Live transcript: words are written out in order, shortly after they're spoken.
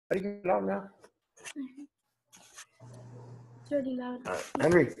Are you loud now? It's already loud.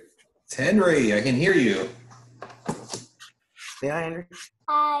 Henry. It's Henry. I can hear you. Say hi, Henry.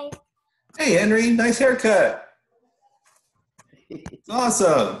 Hi. Hey, Henry. Nice haircut. It's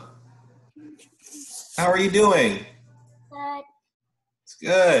awesome. How are you doing? Good. It's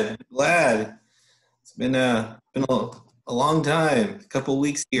good. Glad. It's been a long time. A couple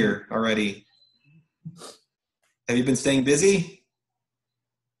weeks here already. Have you been staying busy?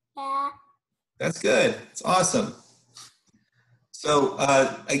 Yeah. That's good. It's awesome. So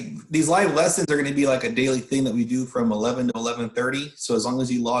these live lessons are going to be like a daily thing that we do from 11 to 11:30. So as long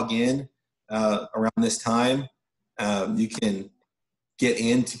as you log in around this time, you can get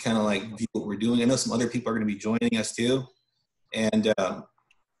in to kind of like view what we're doing. I know some other people are going to be joining us too. And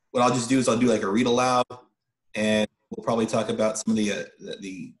what I'll just do is I'll do like a read aloud, and we'll probably talk about some of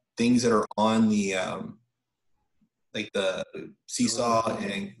the things that are on the like the Seesaw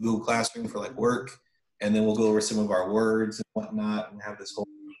and Google Classroom for like work. And then we'll go over some of our words and whatnot and have this whole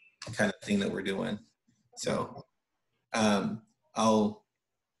kind of thing that we're doing. So I'll.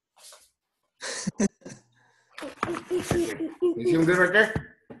 You see him good right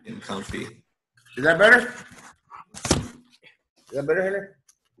there? Getting comfy. Is that better? Is that better, Henry?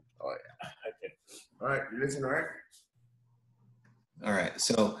 Oh, yeah. Okay. All right. You listen, all right? All right.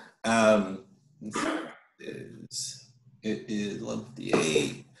 So it is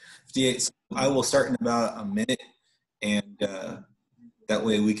 11:58. 58. So I will start in about a minute, and that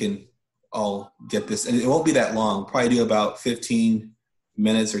way we can all get this. And it won't be that long. Probably do about 15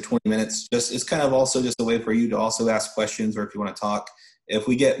 minutes or 20 minutes. Just it's kind of also just a way for you to also ask questions, or if you want to talk. If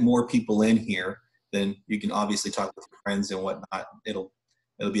we get more people in here, then you can obviously talk with your friends and whatnot. It'll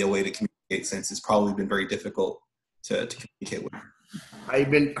be a way to communicate, since it's probably been very difficult to communicate with. How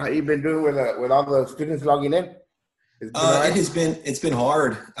you been doing with all the students logging in? It's been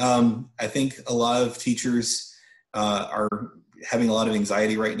hard. I think a lot of teachers are having a lot of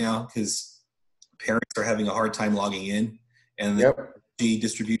anxiety right now because parents are having a hard time logging in, and the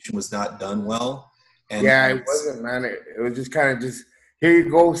distribution was not done well. And yeah, it wasn't, man. It was just kind of just, here you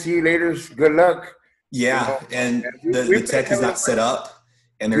go, see you later, good luck. Yeah, and the tech is not set up,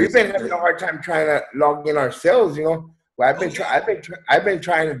 and we've been having a hard time trying to log in ourselves. Well, I've been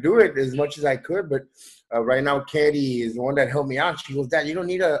trying to do it as much as I could, but right now Katie is the one that helped me out. She goes, "Dad, you don't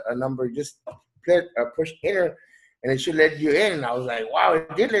need a number. Just push enter, and it should let you in." And I was like, "Wow,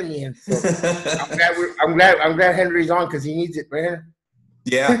 it did let me in." So I'm glad Henry's on, because he needs it, man.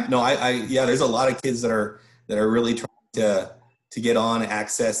 Yeah, no, there's a lot of kids that are really trying to get on and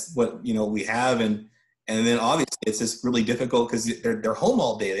access what we have, and then obviously it's just really difficult because they're home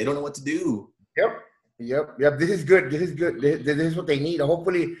all day. They don't know what to do. Yep. This is good. This is what they need.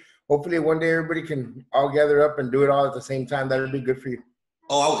 Hopefully one day everybody can all gather up and do it all at the same time. That would be good for you.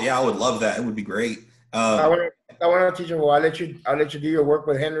 Oh yeah, I would love that. It would be great. I want to teach you. Well, I'll let you do your work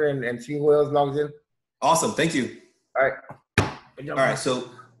with Henry and see who else logs in. Awesome. Thank you. All right. All right.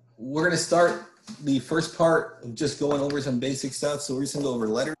 So we're gonna start the first part of just going over some basic stuff. So we're just gonna go over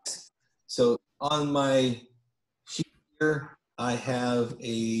letters. So on my sheet here, I have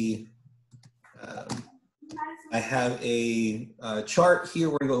a chart here.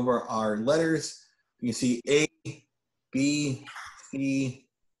 We're gonna go over our letters. You can see A, B, C,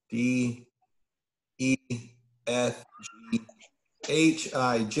 D, E, F, G, H,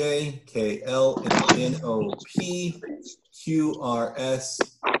 I, J, K, L, M, N, O, P, Q, R, S,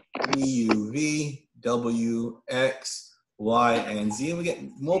 E, U, V, W, X, Y, and Z. And we get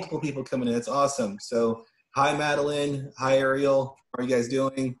multiple people coming in. It's awesome. So hi, Madeline. Hi, Ariel. How are you guys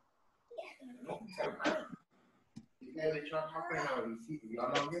doing?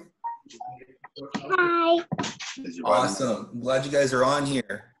 Hi. Awesome. I'm glad you guys are on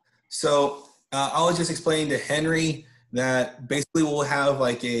here. So I was just explaining to Henry that basically we'll have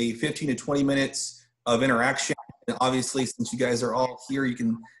like a 15 to 20 minutes of interaction. And obviously, since you guys are all here, you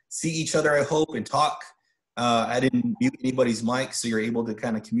can see each other, I hope, and talk. I didn't mute anybody's mic, so you're able to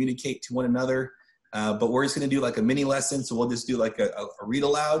kind of communicate to one another. But we're just going to do like a mini lesson. So we'll just do like a read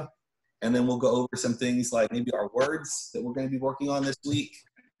aloud. And then we'll go over some things like maybe our words that we're going to be working on this week.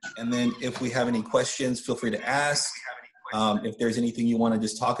 And then if we have any questions, feel free to ask. If there's anything you want to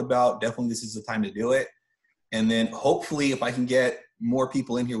just talk about, definitely this is the time to do it. And then hopefully if I can get more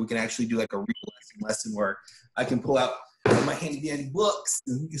people in here, we can actually do like a real lesson where I can pull out my handy dandy books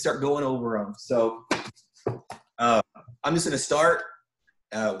and we can start going over them. So I'm just going to start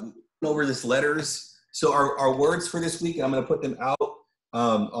over this letters. So our words for this week, I'm going to put them out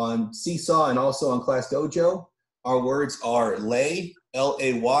on Seesaw and also on Class Dojo. Our words are lay,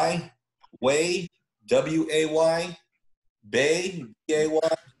 L-A-Y, way, W-A-Y, bay, B-A-Y,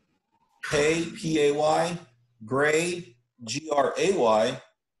 Pay, P-A-Y, Gray, G-R-A-Y,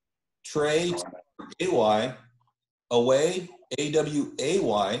 Trey, T-A-Y, Away,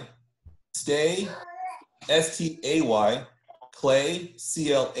 A-W-A-Y, Stay, S-T-A-Y, Clay,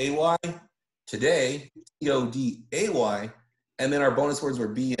 C-L-A-Y, Today, T-O-D-A-Y, and then our bonus words were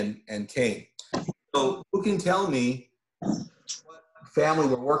B and K. So who can tell me what family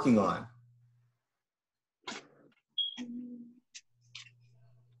we're working on?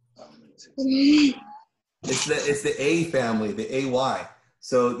 It's the A family, the A-Y.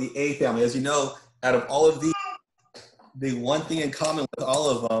 So the A family, as you know, out of all of these, the one thing in common with all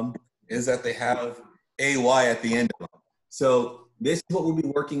of them is that they have A-Y at the end of them. So this is what we'll be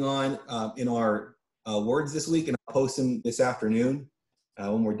working on in our words this week, and I'll post them this afternoon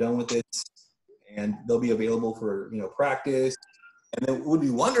when we're done with this, and they'll be available for practice. And then it would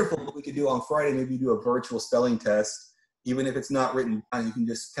be wonderful if we could do on Friday, maybe do a virtual spelling test, even if it's not written down, you can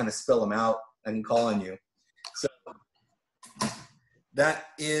just kind of spell them out. I can call on you. So that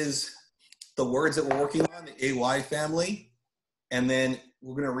is the words that we're working on, the AY family. And then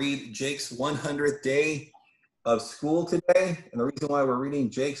we're going to read Jake's 100th day of school today. And the reason why we're reading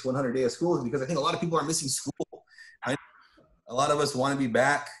Jake's 100th day of school is because I think a lot of people are missing school. A lot of us want to be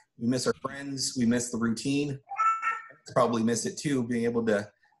back. We miss our friends. We miss the routine. Probably miss it too, being able to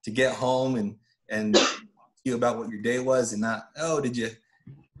get home and talk to you about what your day was and not, oh, did you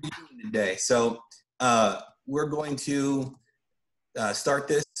what are you doing today? So we're going to start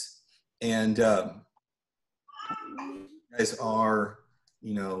this, and you guys are,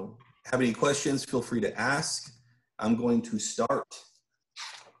 have any questions, feel free to ask. I'm going to start.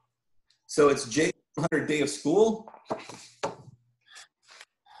 So it's Jake's 100th day of school.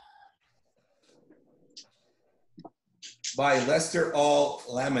 By Lester All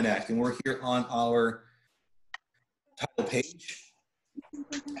Lamanak, and we're here on our title page.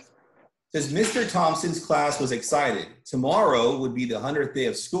 It says, Mr. Thompson's class was excited. Tomorrow would be the 100th day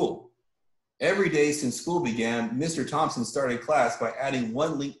of school. Every day since school began, Mr. Thompson started class by adding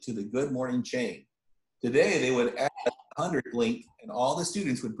one link to the Good Morning chain. Today, they would add a 100th link, and all the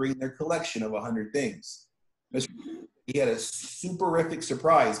students would bring their collection of 100 things. He had a superific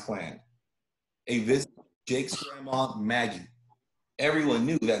surprise planned. A visit to Jake's grandma, Maggie. Everyone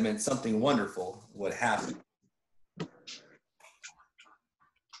knew that meant something wonderful would happen.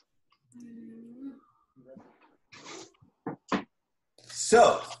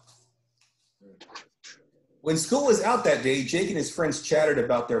 So, when school was out that day, Jake and his friends chattered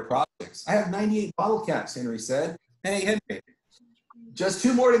about their projects. I have 98 bottle caps, Henry said. Hey, Henry, just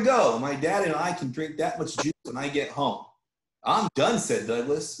 2 more to go. My dad and I can drink that much juice when I get home. I'm done, said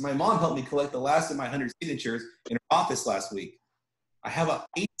Douglas. My mom helped me collect the last of my 100 signatures in her office last week. I have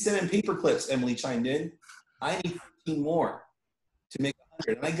 87 paper clips, Emily chimed in. I need 15 more to make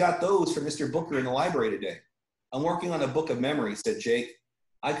 100, and I got those from Mr. Booker in the library today. I'm working on a book of memories, said Jake.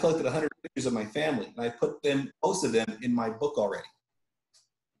 I collected 100 pictures of my family, and I put most of them in my book already.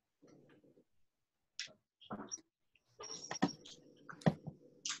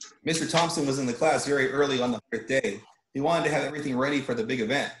 Mr. Thompson was in the class very early on the 100th day. He wanted to have everything ready for the big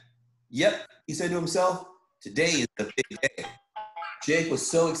event. Yep, he said to himself, today is the big day. Jake was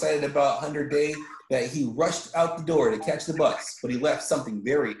so excited about 100th day that he rushed out the door to catch the bus, but he left something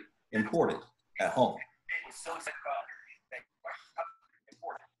very important at home.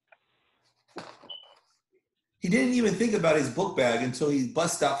 He didn't even think about his book bag until he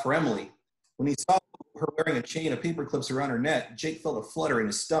bus stopped for Emily. When he saw her wearing a chain of paper clips around her neck, Jake felt a flutter in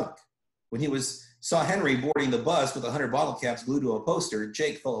his stomach. When he saw Henry boarding the bus with 100 bottle caps glued to a poster,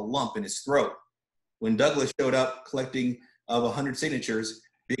 Jake felt a lump in his throat. When Douglas showed up collecting of 100 signatures,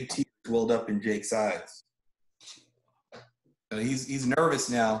 big tears welled up in Jake's eyes. So he's nervous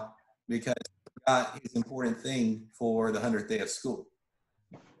now because he forgot his important thing for the 100th day of school.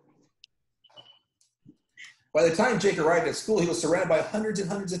 By the time Jake arrived at school, he was surrounded by hundreds and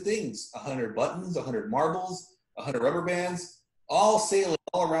hundreds of things. 100 buttons, 100 marbles, 100 rubber bands, all sailing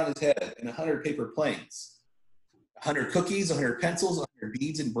all around his head, and 100 paper planes. 100 cookies, 100 pencils, 100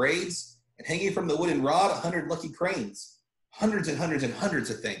 beads and braids, and hanging from the wooden rod, 100 lucky cranes. Hundreds and hundreds and hundreds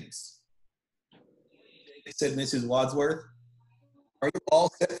of things. Jake, said Mrs. Wadsworth, are you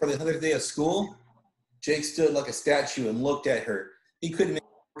all set for the 100th day of school? Jake stood like a statue and looked at her. He couldn't make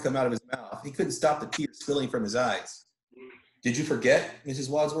a word come out of his mouth. He couldn't stop the tears spilling from his eyes. Did you forget? Mrs.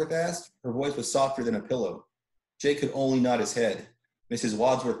 Wadsworth asked. Her voice was softer than a pillow. Jake could only nod his head. Mrs.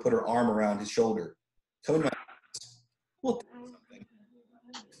 Wadsworth put her arm around his shoulder. Come in my house. We'll do something.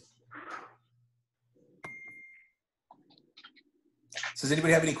 So does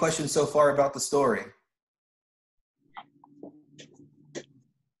anybody have any questions so far about the story?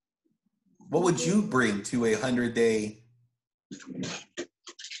 What would you bring to a 100-day?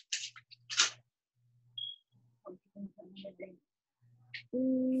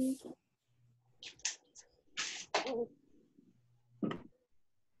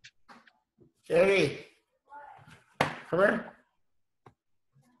 Hey, come here.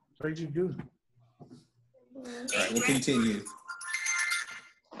 What did you do? All right, we'll continue.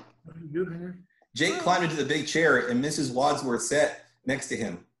 What did you do, Henry? Jake climbed into the big chair and Mrs. Wadsworth sat next to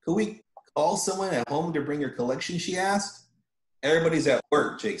him. Could we call someone at home to bring your collection, she asked. Everybody's at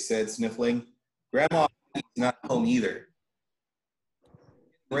work, Jake said, sniffling. Grandma is not home either.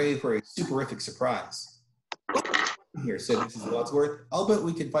 Ready for a superific surprise. Here, said Mrs. Wadsworth. I'll bet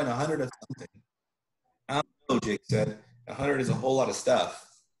we can find 100 of something. I don't know, Jake said. 100 is a whole lot of stuff.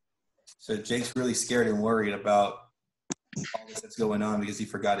 So Jake's really scared and worried about all this that's going on because he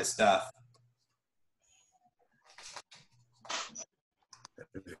forgot his stuff.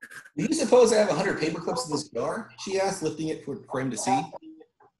 Do you suppose I have 100 paper clips in this jar? She asked, lifting it for him to see.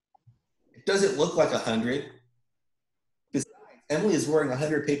 It doesn't look like 100. Besides, Emily is wearing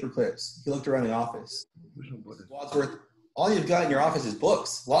 100 paper clips. He looked around the office. Wadsworth, all you've got in your office is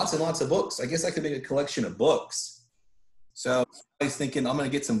books. Lots and lots of books. I guess I could make a collection of books. So I was thinking I'm going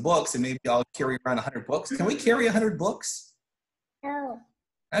to get some books and maybe I'll carry around 100 books. Can we carry 100 books? No.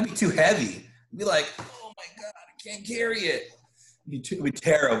 That'd be too heavy. I'd be like, oh my God, I can't carry it. It'd be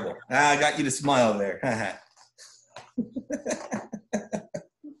terrible. I got you to smile there.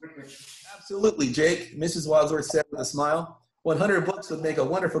 Absolutely, Jake, Mrs. Wadsworth said with a smile. 100 books would make a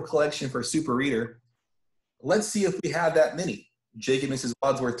wonderful collection for a super reader. Let's see if we have that many. Jake and Mrs.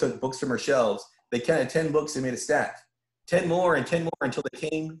 Wadsworth took books from her shelves. They counted 10 books and made a stack. 10 more and 10 more until they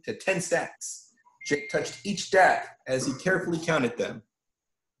came to 10 stacks. Jake touched each stack as he carefully counted them.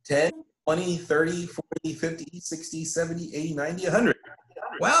 10, 20, 30, 40, 50, 60, 70, 80, 90, 100.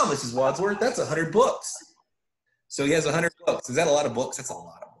 Wow, Mrs. Wadsworth, that's 100 books. So he has 100 books. Is that a lot of books? That's a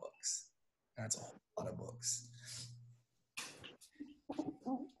lot of books. That's a whole lot of books.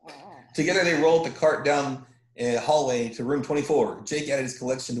 Together they rolled the cart down a hallway to room 24. Jake added his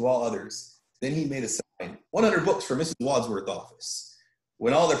collection to all others. Then he made a sign, 100 books for Mrs. Wadsworth's office.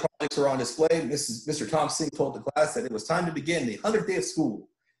 When all their projects were on display, Mr. Thompson told the class that it was time to begin the 100th day of school.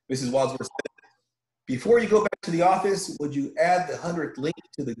 Mrs. Wadsworth said, before you go back to the office, would you add the 100th link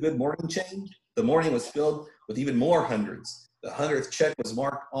to the good morning chain? The morning was filled with even more hundreds. The 100th check was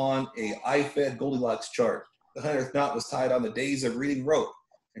marked on a I-fed Goldilocks chart. The 100th knot was tied on the days of reading rope.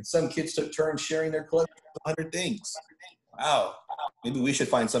 And some kids took turns sharing their collection of 100 things. Wow. Maybe we should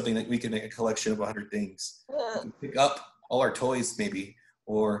find something that we can make a collection of 100 things. We can pick up all our toys maybe,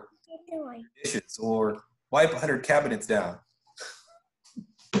 or dishes, or wipe 100 cabinets down.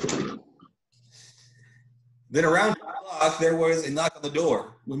 Then around the clock, there was a knock on the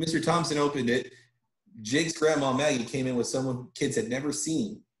door. When Mr. Thompson opened it, Jake's grandma Maggie came in with someone kids had never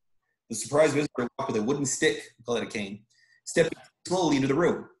seen. The surprised visitor walked with a wooden stick, we call it a cane, stepping slowly into the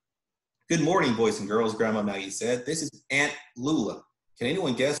room. Good morning, boys and girls, Grandma Maggie said. This is Aunt Lula. Can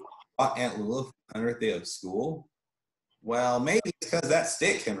anyone guess what bought Aunt Lula for the 100th day of school? Well, maybe it's because that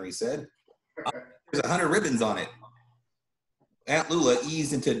stick, Henry said. There's 100 ribbons on it. Aunt Lula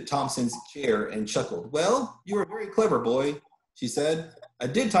eased into Thompson's chair and chuckled. Well, you were very clever, boy, she said. I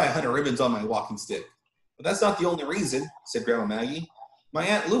did tie 100 ribbons on my walking stick. But that's not the only reason, said Grandma Maggie. My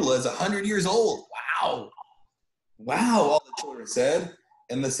Aunt Lula is 100 years old. Wow. Wow, all the children said.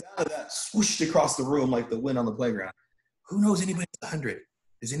 And the sound of that swooshed across the room like the wind on the playground. Who knows anybody's 100?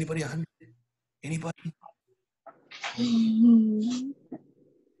 Is anybody 100? Anybody?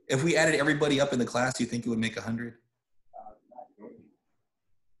 If we added everybody up in the class, do you think it would make 100?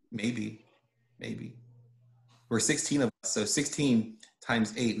 Maybe. Maybe. We're 16 of us, so 16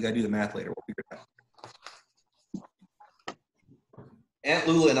 times 8. We got to do the math later. We'll figure it out. Aunt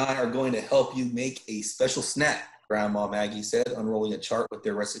Lula and I are going to help you make a special snack, Grandma Maggie said, unrolling a chart with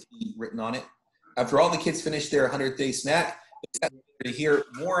their recipe written on it. After all the kids finished their 100th day snack, they sat to hear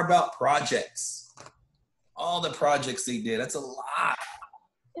more about projects. All the projects they did. That's a lot.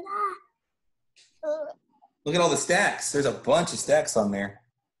 Look at all the stacks. There's a bunch of stacks on there.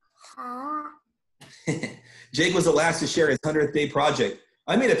 Jake was the last to share his 100th day project.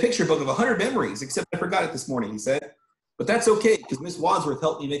 I made a picture book of 100 memories, except I forgot it this morning, he said. But that's okay, because Miss Wadsworth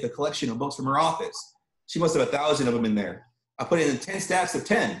helped me make a collection of books from her office. She must have 1,000 of them in there. I put it in 10 stacks of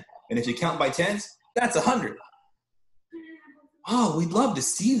 10, and if you count by tens, that's 100. Oh, we'd love to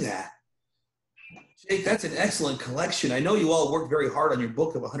see that. Jake, that's an excellent collection. I know you all worked very hard on your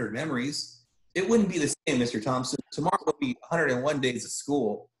book of 100 memories. It wouldn't be the same, Mr. Thompson. Tomorrow will be 101 days of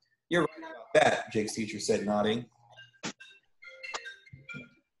school. You're right about that, Jake's teacher said, nodding.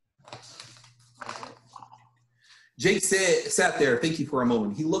 Jake sat there thinking for a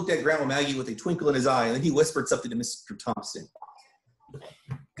moment. He looked at Grandma Maggie with a twinkle in his eye, and then he whispered something to Mr. Thompson.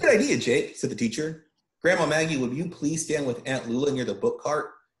 Good idea, Jake, said the teacher. Grandma Maggie, would you please stand with Aunt Lula near the book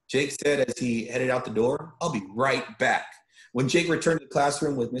cart? Jake said as he headed out the door. I'll be right back. When Jake returned to the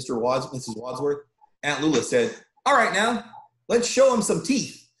classroom with Mrs. Wadsworth, Aunt Lula said, all right now, let's show him some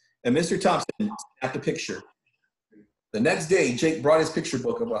teeth. And Mr. Thompson snapped a picture. The next day, Jake brought his picture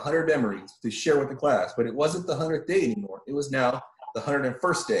book of 100 memories to share with the class, but it wasn't the 100th day anymore. It was now the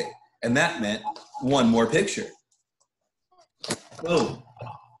 101st day, and that meant one more picture. Boom,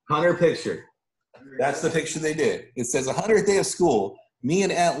 100 picture. That's the picture they did. It says 100th day of school, me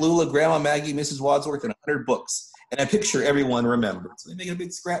and Aunt Lula, Grandma Maggie, Mrs. Wadsworth, and 100 books. And a picture everyone remembered. So they make a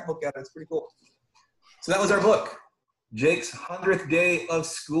big scrapbook out of it. It's pretty cool. So that was our book, Jake's 100th day of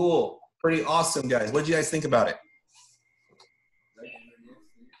school. Pretty awesome, guys. What did you guys think about it?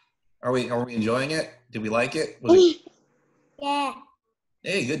 Are we enjoying it? Did we like it? Yeah.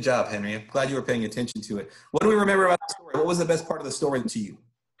 Hey, good job, Henry. I'm glad you were paying attention to it. What do we remember about the story? What was the best part of the story to you?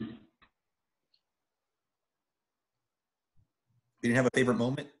 You didn't have a favorite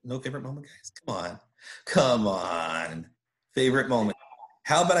moment? No favorite moment, guys? Come on. Favorite moment.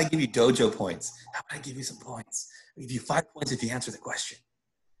 How about I give you dojo points? How about I give you some points? I'll give you 5 points if you answer the question.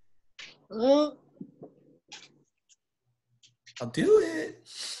 I'll do it.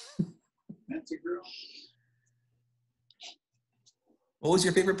 That's a girl. What was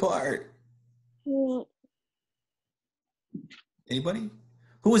your favorite part? Anybody?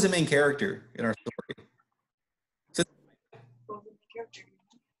 Who was the main character in our story?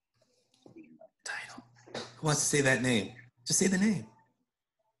 Title. Who wants to say that name? Just say the name.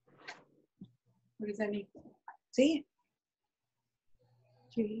 What does that mean? Say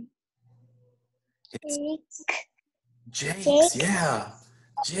it. Jake's, yeah.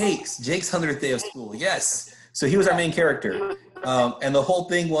 Jake's 100th day of school, yes. So he was our main character. And the whole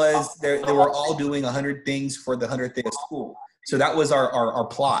thing was they were all doing 100 things for the 100th day of school. So that was our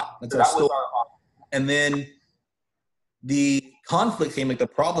plot. That's our story. And then the conflict came, like the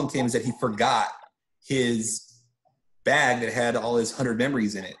problem came is that he forgot his bag that had all his 100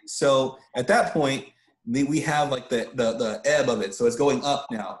 memories in it. So at that point, we have like the ebb of it. So it's going up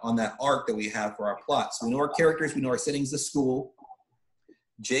now on that arc that we have for our plot. So we know our characters, we know our settings of school.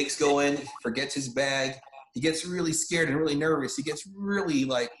 Jake's going, forgets his bag. He gets really scared and really nervous. He gets really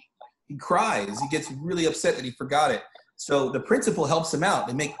he cries. He gets really upset that he forgot it. So the principal helps him out.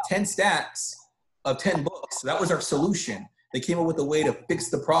 They make 10 stacks of 10 books. So that was our solution. They came up with a way to fix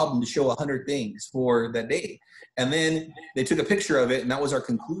the problem to show 100 things for that day. And then they took a picture of it, and that was our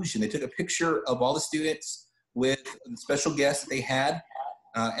conclusion. They took a picture of all the students with the special guests that they had.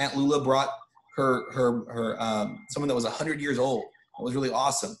 Aunt Lula brought her someone that was 100 years old. It was really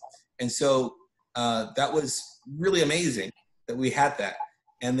awesome. And so that was really amazing that we had that.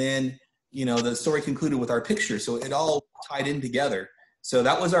 And then, the story concluded with our picture. So it all tied in together. So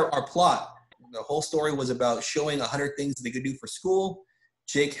that was our plot. The whole story was about showing 100 things that they could do for school.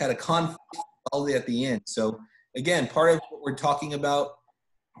 Jake had a conflict all the way at the end. So again, part of what we're talking about,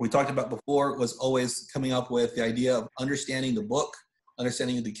 we talked about before, was always coming up with the idea of understanding the book,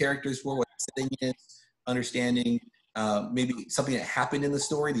 understanding who the characters were, what the setting is, understanding maybe something that happened in the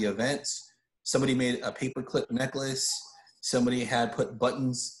story, the events. Somebody made a paperclip necklace. Somebody had put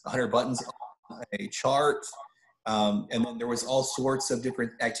 100 buttons on a chart. And then there was all sorts of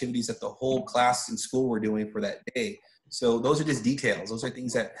different activities that the whole class and school were doing for that day. So those are just details. Those are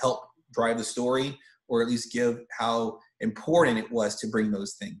things that help drive the story, or at least give how important it was to bring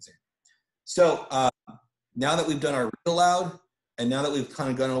those things in. So now that we've done our read aloud, and now that we've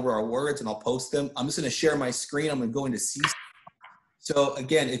kind of gone over our words, and I'll post them, I'm just going to share my screen. I'm going to go into Seesaw. So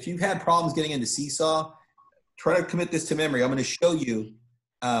again, if you've had problems getting into Seesaw, try to commit this to memory. I'm going to show you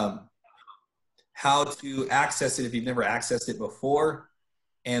how to access it if you've never accessed it before.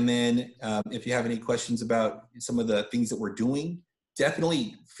 And then if you have any questions about some of the things that we're doing,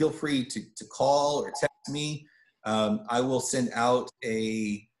 definitely feel free to call or text me. I will send out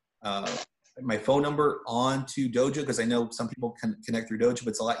my phone number on to Dojo, because I know some people can connect through Dojo,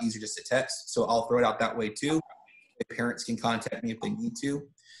 but it's a lot easier just to text. So I'll throw it out that way too. Parents can contact me if they need to.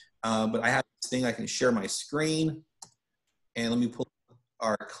 But I have this thing, I can share my screen. And let me pull up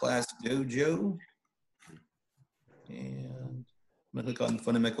our class Dojo. And I'm going to click on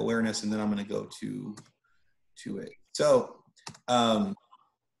phonemic awareness, and then I'm going to go to it. So,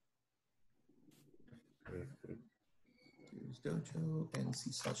 here's Dojo, and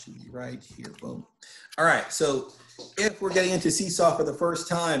Seesaw should be right here. Boom. All right. So, if we're getting into Seesaw for the first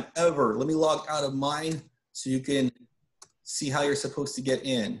time ever, let me log out of mine so you can see how you're supposed to get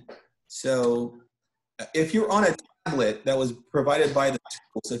in. So, if you're on a tablet that was provided by the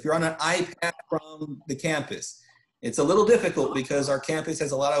school, so if you're on an iPad from the campus, it's a little difficult because our campus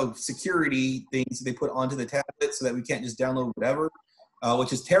has a lot of security things that they put onto the tablet so that we can't just download whatever,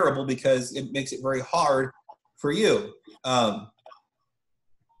 which is terrible because it makes it very hard for you.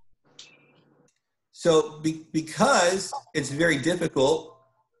 Because it's very difficult,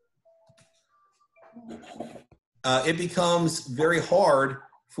 it becomes very hard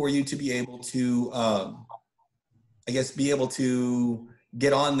for you to be able to, I guess, be able to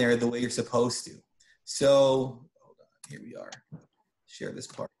get on there the way you're supposed to. So, hold on, here we are. Share this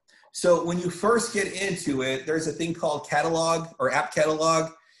part. So when you first get into it, there's a thing called catalog or app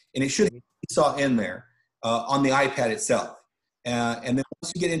catalog, and it should be Seesaw in there on the iPad itself. And then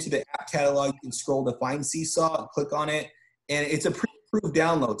once you get into the app catalog, you can scroll to find Seesaw, click on it, and it's a pre-approved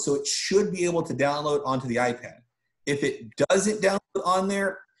download, so it should be able to download onto the iPad. If it doesn't download on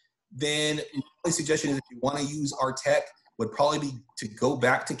there, then my suggestion is if you want to use our tech, would probably be to go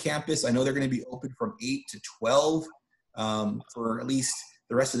back to campus. I know they're going to be open from 8 to 12 for at least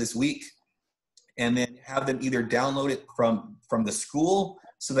the rest of this week, and then have them either download it from the school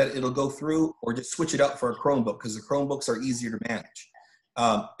so that it'll go through, or just switch it out for a Chromebook because the Chromebooks are easier to manage.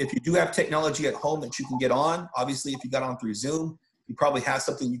 If you do have technology at home that you can get on, obviously if you got on through Zoom, you probably have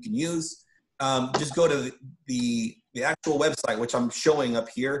something you can use. Just go to the actual website, which I'm showing up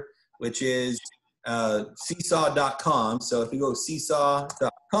here, which is seesaw.com. So if you go to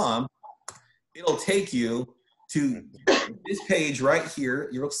seesaw.com, it'll take you to this page right here,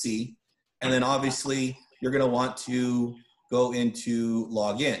 you'll see. And then obviously you're going to want to go into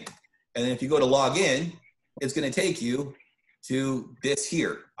login. And then if you go to login, it's going to take you to this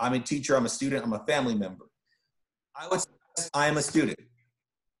here. I'm a teacher, I'm a student, I'm a family member. I would say I am a student.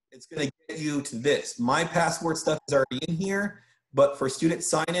 It's going to get you to this. My password stuff is already in here, but for student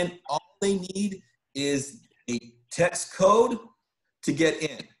sign in, all they need is a text code to get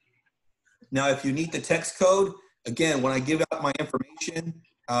in. Now, if you need the text code, again, when I give out my information,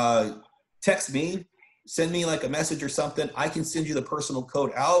 text me, send me like a message or something. I can send you the personal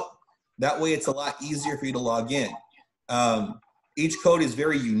code out. That way it's a lot easier for you to log in. Each code is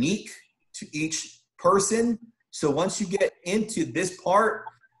very unique to each person. So once you get into this part,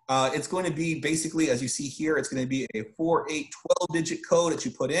 it's going to be basically, as you see here, it's going to be a 4, 8, 12-digit code that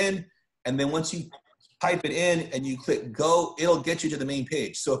you put in. And then once you type it in and you click go, it'll get you to the main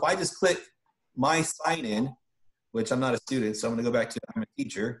page. So if I just click my sign in, which I'm not a student, so I'm going to go back to I'm a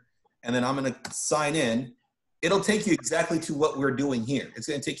teacher, and then I'm going to sign in, it'll take you exactly to what we're doing here. It's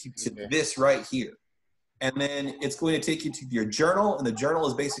going to take you to this right here. And then it's going to take you to your journal, and the journal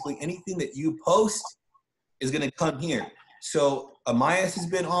is basically anything that you post is going to come here. So Amias has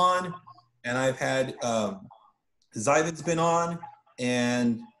been on, and I've had Zyvid's been on,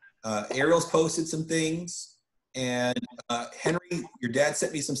 and Ariel's posted some things, and Henry, your dad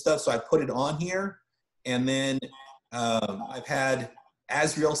sent me some stuff, so I put it on here. And then I've had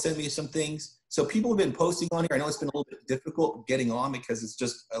Azriel send me some things. So people have been posting on here. I know it's been a little bit difficult getting on because it's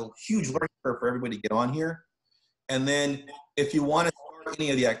just a huge learning curve for everybody to get on here. And then if you want to start any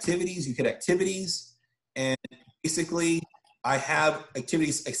of the activities, you hit activities. And basically, I have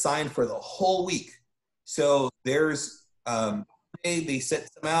activities assigned for the whole week. So there's, they sent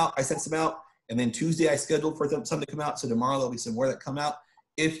some out, I sent some out, and then Tuesday I scheduled for some to come out. So tomorrow there'll be some more that come out.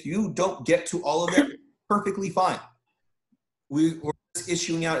 If you don't get to all of them, perfectly fine. We're just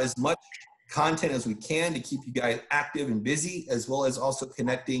issuing out as much content as we can to keep you guys active and busy, as well as also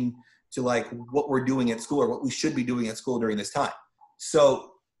connecting to like what we're doing at school or what we should be doing at school during this time.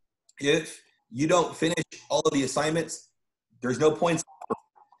 So if you don't finish all of the assignments, there's no point.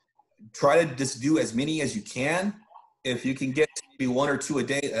 Try to just do as many as you can. If you can get maybe 1 or 2 a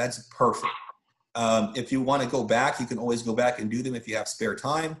day, that's perfect. If you want to go back, you can always go back and do them if you have spare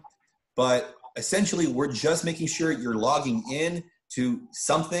time. But essentially, we're just making sure you're logging in to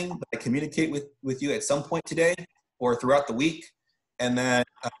something that I communicate with you at some point today or throughout the week, and that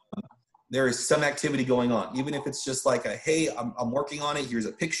there is some activity going on. Even if it's just like a, hey, I'm working on it, here's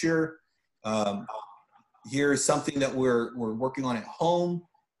a picture, here's something that we're working on at home.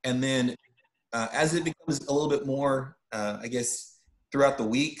 And then as it becomes a little bit more, I guess, throughout the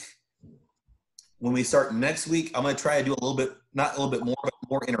week, when we start next week, I'm going to try to do a little bit, not a little bit more, but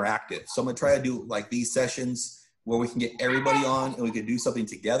more interactive. So I'm going to try to do like these sessions where we can get everybody on and we can do something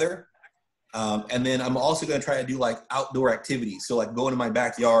together. And then I'm also going to try to do like outdoor activities. So like go into my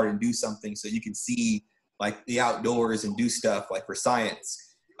backyard and do something so you can see like the outdoors and do stuff like for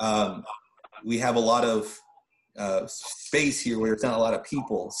science. We have a lot of space here where there's not a lot of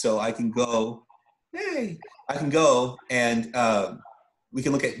people. So I can go, hey, I can go and we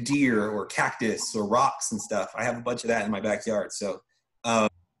can look at deer or cactus or rocks and stuff. I have a bunch of that in my backyard. So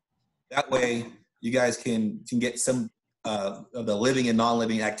that way you guys can get some of the living and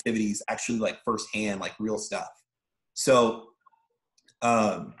non-living activities actually like firsthand, like real stuff. So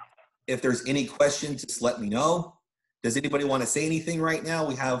if there's any questions, just let me know. Does anybody want to say anything right now?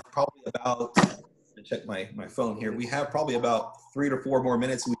 We have probably about, check my phone here. We have probably about 3 to 4 more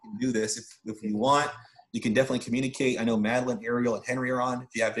minutes. We can do this if you want. You can definitely communicate. I know Madeline, Ariel, and Henry are on. If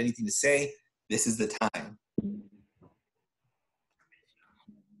you have anything to say, this is the time.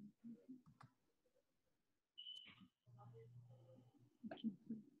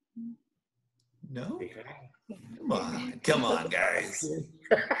 No? Come on, guys.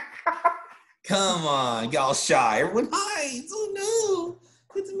 Come on, y'all shy. Everyone hides. Oh no,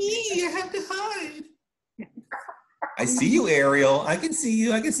 it's me. I have to hide. I see you, Ariel. I can see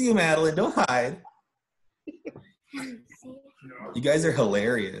you. I can see you, Madeline. Don't hide. You guys are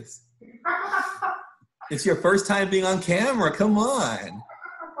hilarious. It's your first time being on camera. Come on.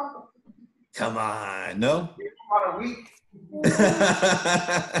 Come on. No? About a week.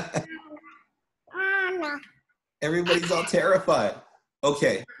 Everybody's all terrified.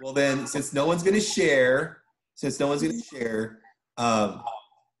 Okay. Well then, since no one's going to share,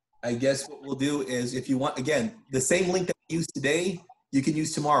 I guess what we'll do is, if you want, again, the same link that we used today, you can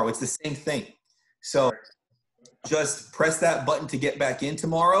use tomorrow. It's the same thing. So just press that button to get back in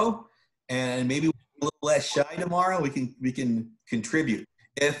tomorrow, and maybe a little less shy tomorrow. We can contribute.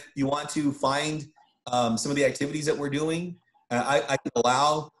 If you want to find some of the activities that we're doing, I can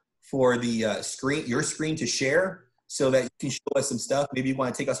allow for the your screen to share so that you can show us some stuff. Maybe you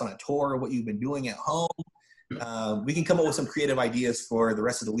want to take us on a tour of what you've been doing at home. We can come up with some creative ideas for the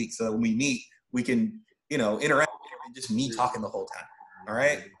rest of the week so that when we meet, we can, interact and just me talking the whole time. All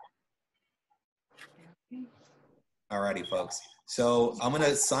right? All righty, folks. So I'm going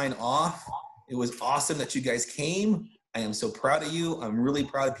to sign off. It was awesome that you guys came. I am so proud of you. I'm really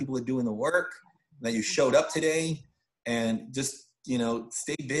proud of people who are doing the work, that you showed up today, and just,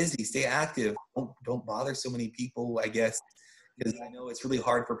 stay busy, stay active. Don't bother so many people, I guess, because I know it's really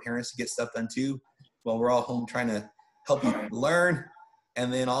hard for parents to get stuff done too. Well, we're all home trying to help you learn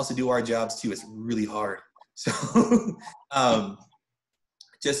and then also do our jobs too. It's really hard. So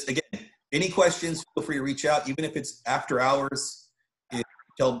just again, any questions, feel free to reach out, even if it's after hours.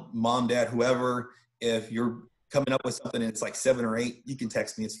 Tell mom, dad, whoever, if you're coming up with something and it's like 7 or 8, you can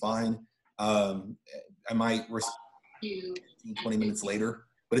text me. It's fine. I might respond 20 minutes later,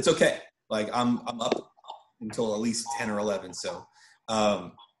 but it's okay. Like I'm up until at least 10 or 11. So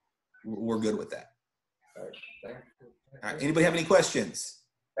we're good with that. All right. Anybody have any questions?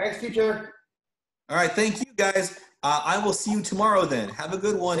 Thanks, teacher. All right. Thank you, guys. I will see you tomorrow then. Have a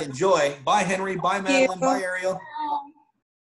good one. Enjoy. Bye, Henry. Bye, Madeline. Bye, Ariel.